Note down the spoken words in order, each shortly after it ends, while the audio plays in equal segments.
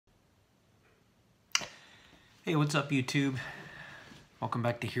Hey, what's up YouTube? Welcome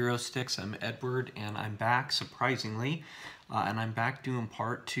back to Hero Sticks. I'm Edward and I'm back surprisingly and I'm back due in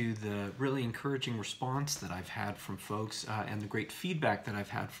part to the really encouraging response that I've had from folks and the great feedback that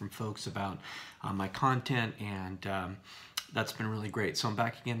I've had from folks about my content, and that's been really great. So I'm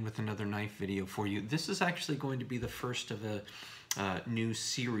back again with another knife video for you. This is actually going to be the first of a new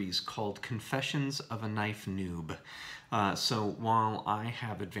series called Confessions of a Knife Noob. So while I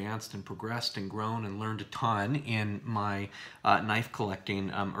have advanced and progressed and grown and learned a ton in my knife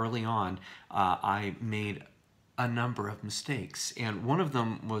collecting early on, I made a number of mistakes, and one of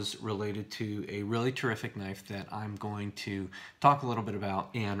them was related to a really terrific knife that I'm going to talk a little bit about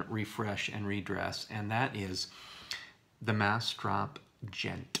and refresh and redress, and that is the Massdrop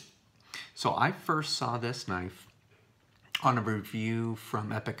Gent. So I first saw this knife on a review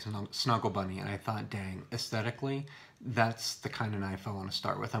from Epic Snuggle Bunny, and I thought, dang, aesthetically, that's the kind of knife I want to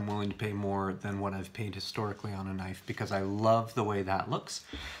start with. I'm willing to pay more than what I've paid historically on a knife because I love the way that looks.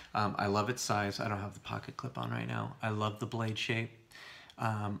 I love its size. I don't have the pocket clip on right now. I love the blade shape.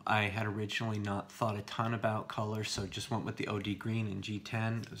 I had originally not thought a ton about color, so just went with the OD green in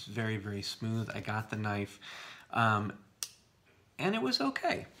G10. It was very, very smooth. I got the knife, and it was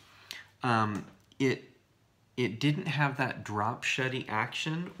okay. It didn't have that drop shutty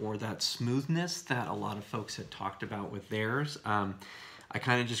action or that smoothness that a lot of folks had talked about with theirs. I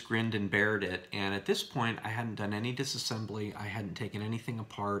kind of just grinned and bared it, and at this point I hadn't done any disassembly, I hadn't taken anything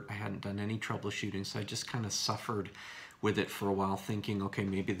apart, I hadn't done any troubleshooting, so I just kind of suffered with it for a while thinking, okay,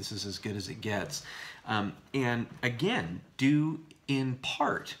 maybe this is as good as it gets. And again, due in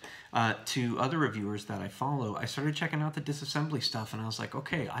part to other reviewers that I follow, I started checking out the disassembly stuff, and I was like,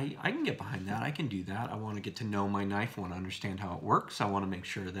 okay, I can get behind that. I can do that. I want to get to know my knife. I want to understand how it works. I want to make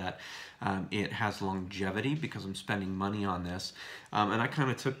sure that it has longevity because I'm spending money on this. And that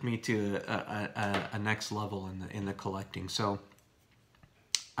kind of took me to a next level in the collecting. So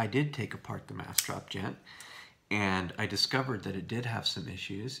I did take apart the Massdrop Gent, and I discovered that it did have some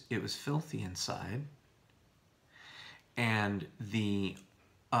issues. It was filthy inside, and the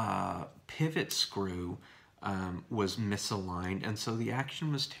pivot screw was misaligned, and so the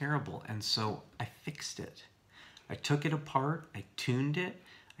action was terrible, and so I fixed it. I took it apart, I tuned it,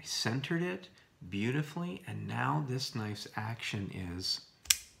 I centered it beautifully, and now this knife's action is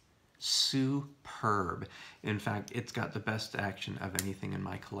superb. In fact, it's got the best action of anything in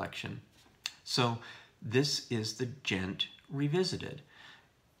my collection. So this is the Gent Revisited.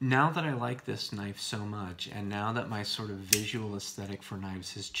 Now that I like this knife so much, and now that my sort of visual aesthetic for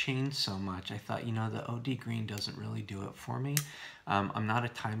knives has changed so much, I thought, you know, the OD green doesn't really do it for me. I'm not a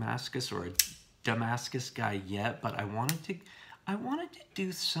Damascus or a Damascus guy yet, but I wanted to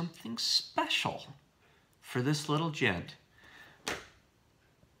do something special for this little Gent.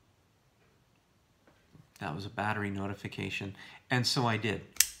 That was a battery notification, and so I did.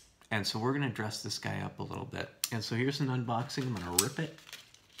 And so we're gonna dress this guy up a little bit. And so here's an unboxing. I'm gonna rip it,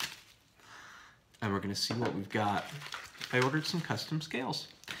 and we're gonna see what we've got. I ordered some custom scales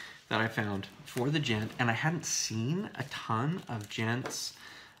that I found for the Gent, and I hadn't seen a ton of Gents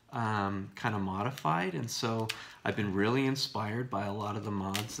kind of modified, and so I've been really inspired by a lot of the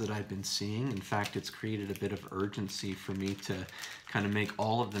mods that I've been seeing. In fact, it's created a bit of urgency for me to kind of make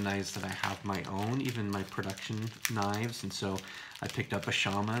all of the knives that I have my own, even my production knives, and so I picked up a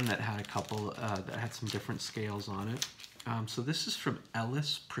Shaman that had a couple, that had some different scales on it. So this is from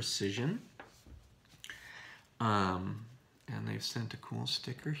Ellis Precision. And they've sent a cool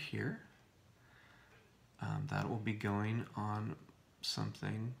sticker here. That will be going on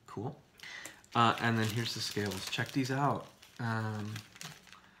something cool. And then here's the scales. Check these out. Let's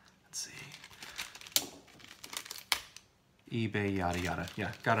see. eBay, yada yada.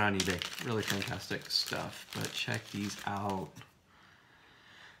 Yeah, got it on eBay. Really fantastic stuff. But check these out.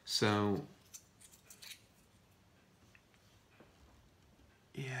 So,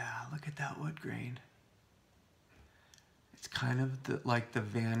 yeah, look at that wood grain. It's kind of like the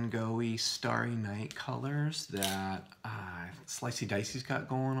Van Gogh-y Starry Night colors that Slicey Dicey's got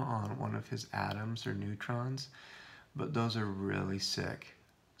going on one of his atoms or neutrons, but those are really sick.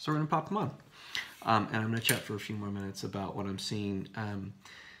 So we're gonna pop them on. And I'm gonna chat for a few more minutes about what I'm seeing.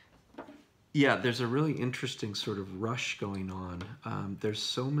 Yeah, there's a really interesting sort of rush going on. There's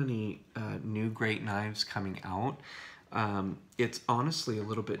so many new great knives coming out. It's honestly a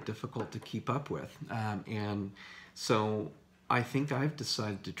little bit difficult to keep up with. And so I think I've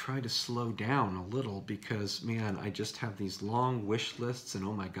decided to try to slow down a little because, man, I just have these long wish lists and,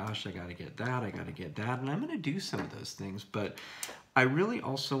 oh my gosh, I gotta get that, I gotta get that, and I'm gonna do some of those things, but I really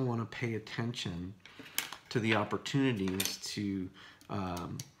also wanna pay attention to the opportunities to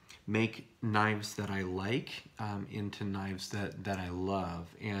make knives that I like into knives that I love.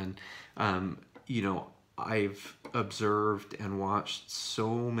 And, you know, I've observed and watched so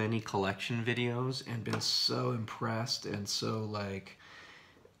many collection videos and been so impressed and so like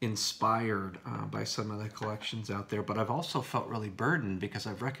inspired by some of the collections out there, but I've also felt really burdened because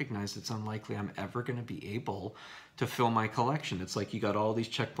I've recognized it's unlikely I'm ever going to be able to fill my collection. It's like you got all these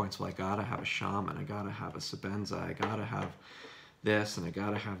checkpoints. Well, I gotta have a Shaman, I gotta have a Sebenza, I gotta have this, and I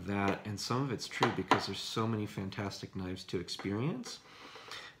gotta have that. And some of it's true because there's so many fantastic knives to experience,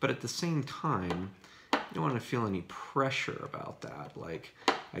 but at the same time, you don't want to feel any pressure about that. Like,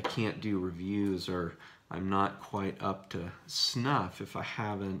 I can't do reviews, or I'm not quite up to snuff if I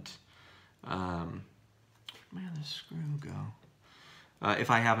haven't, where'd this screw go? If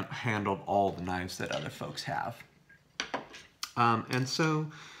I haven't handled all the knives that other folks have. And so,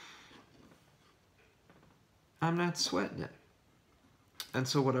 I'm not sweating it. And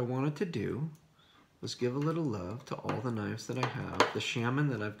so what I wanted to do was give a little love to all the knives that I have. The Shaman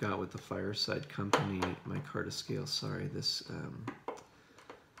that I've got with the Fireside Company, my Carta scale, sorry, this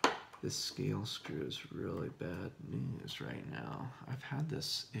scale screw is really bad news right now. I've had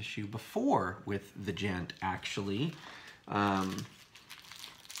this issue before with the Gent, actually. The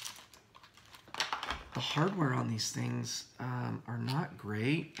hardware on these things are not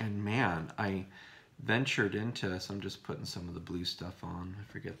great, and man, I ventured into, so I'm just putting some of the blue stuff on, I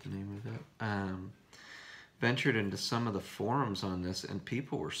forget the name of it, ventured into some of the forums on this, and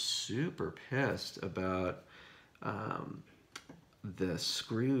people were super pissed about the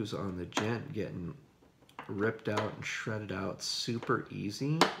screws on the Gent getting ripped out and shredded out super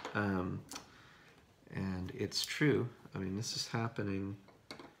easy. And it's true. I mean, this is happening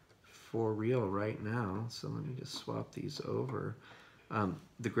for real right now. So let me just swap these over.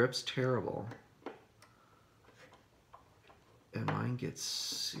 The grip's terrible. And mine gets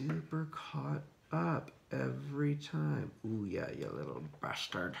super caught up every time. Ooh, yeah, you little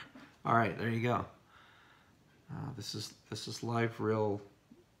bastard. All right, there you go. This is live reel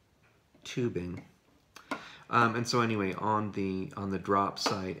tubing. And so anyway, on the drop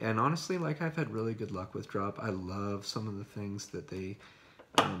site, and honestly, like, I've had really good luck with drop. I love some of the things that they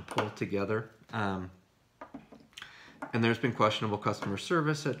pull together. And there's been questionable customer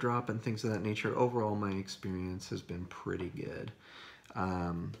service at drop and things of that nature. Overall, my experience has been pretty good.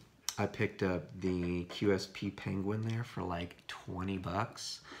 I picked up the QSP Penguin there for like 20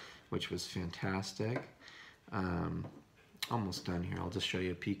 bucks, which was fantastic. Almost done here. I'll just show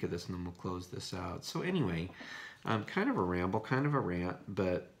you a peek of this and then we'll close this out. So anyway, kind of a ramble, kind of a rant,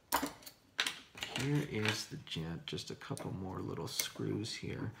 but here is the Gent. Just a couple more little screws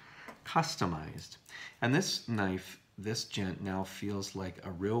here. Customized. And this knife, this Gent, now feels like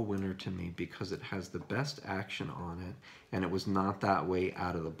a real winner to me because it has the best action on it, and it was not that way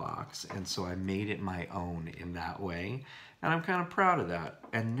out of the box. And so I made it my own in that way, and I'm kind of proud of that.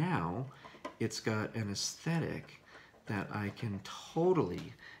 And now it's got an aesthetic that I can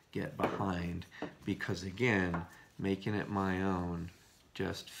totally get behind because, again, making it my own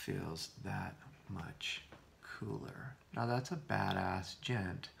just feels that much cooler. Now that's a badass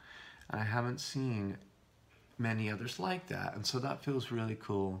Gent. I haven't seen many others like that, and so that feels really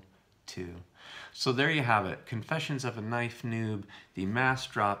cool too. So there you have it. Confessions of a Knife Noob, the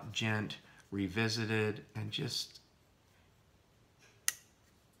Massdrop Gent revisited, and just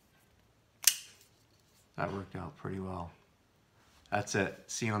that worked out pretty well. That's it.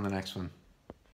 See you on the next one.